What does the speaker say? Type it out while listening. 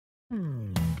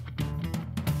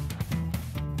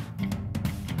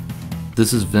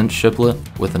This is Vince Shiplett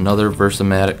with another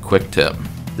Versa-Matic quick tip.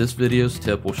 This video's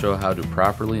tip will show how to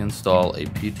properly install a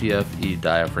PTFE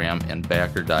diaphragm and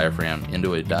backer diaphragm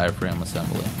into a diaphragm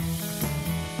assembly.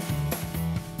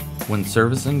 When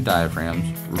servicing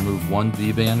diaphragms, remove one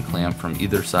V-band clamp from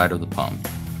either side of the pump.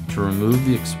 To remove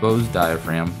the exposed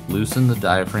diaphragm, loosen the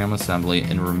diaphragm assembly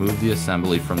and remove the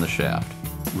assembly from the shaft.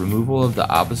 Removal of the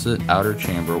opposite outer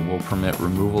chamber will permit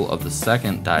removal of the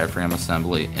second diaphragm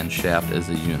assembly and shaft as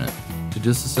a unit. To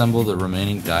disassemble the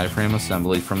remaining diaphragm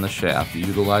assembly from the shaft,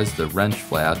 utilize the wrench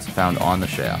flats found on the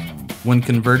shaft. When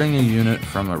converting a unit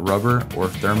from a rubber or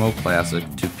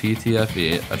thermoplastic to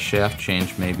PTFE, a shaft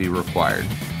change may be required.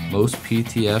 Most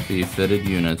PTFE fitted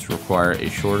units require a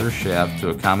shorter shaft to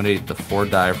accommodate the 4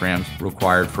 diaphragms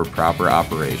required for proper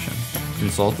operation.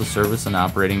 Consult the service and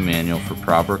operating manual for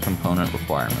proper component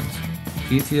requirements.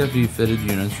 PTFE fitted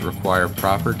units require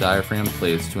proper diaphragm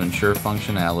plates to ensure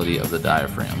functionality of the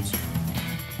diaphragms.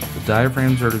 The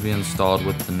diaphragms are to be installed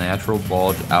with the natural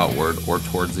bulge outward or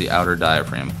towards the outer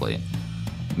diaphragm plate.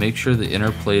 Make sure the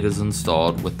inner plate is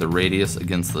installed with the radius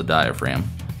against the diaphragm.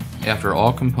 After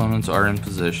all components are in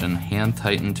position, hand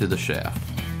tighten to the shaft.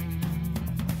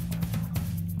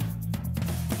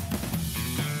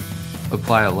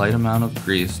 Apply a light amount of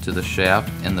grease to the shaft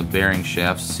and the bearing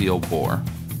shaft seal bore.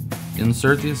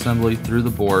 Insert the assembly through the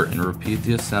bore and repeat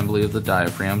the assembly of the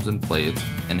diaphragms and plates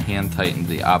and hand tighten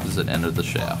the opposite end of the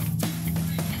shaft.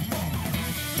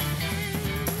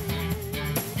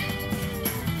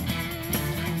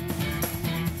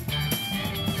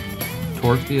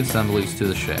 Torque the assemblies to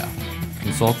the shaft.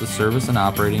 Consult the service and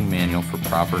operating manual for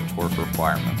proper torque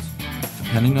requirements.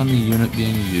 Depending on the unit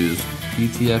being used,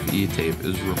 PTFE tape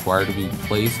is required to be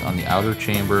placed on the outer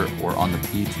chamber or on the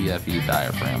PTFE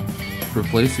diaphragm.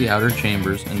 Replace the outer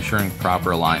chambers, ensuring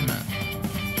proper alignment.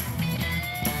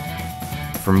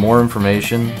 For more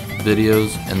information,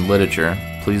 videos, and literature,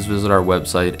 please visit our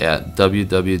website at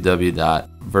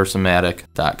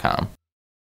www.versamatic.com.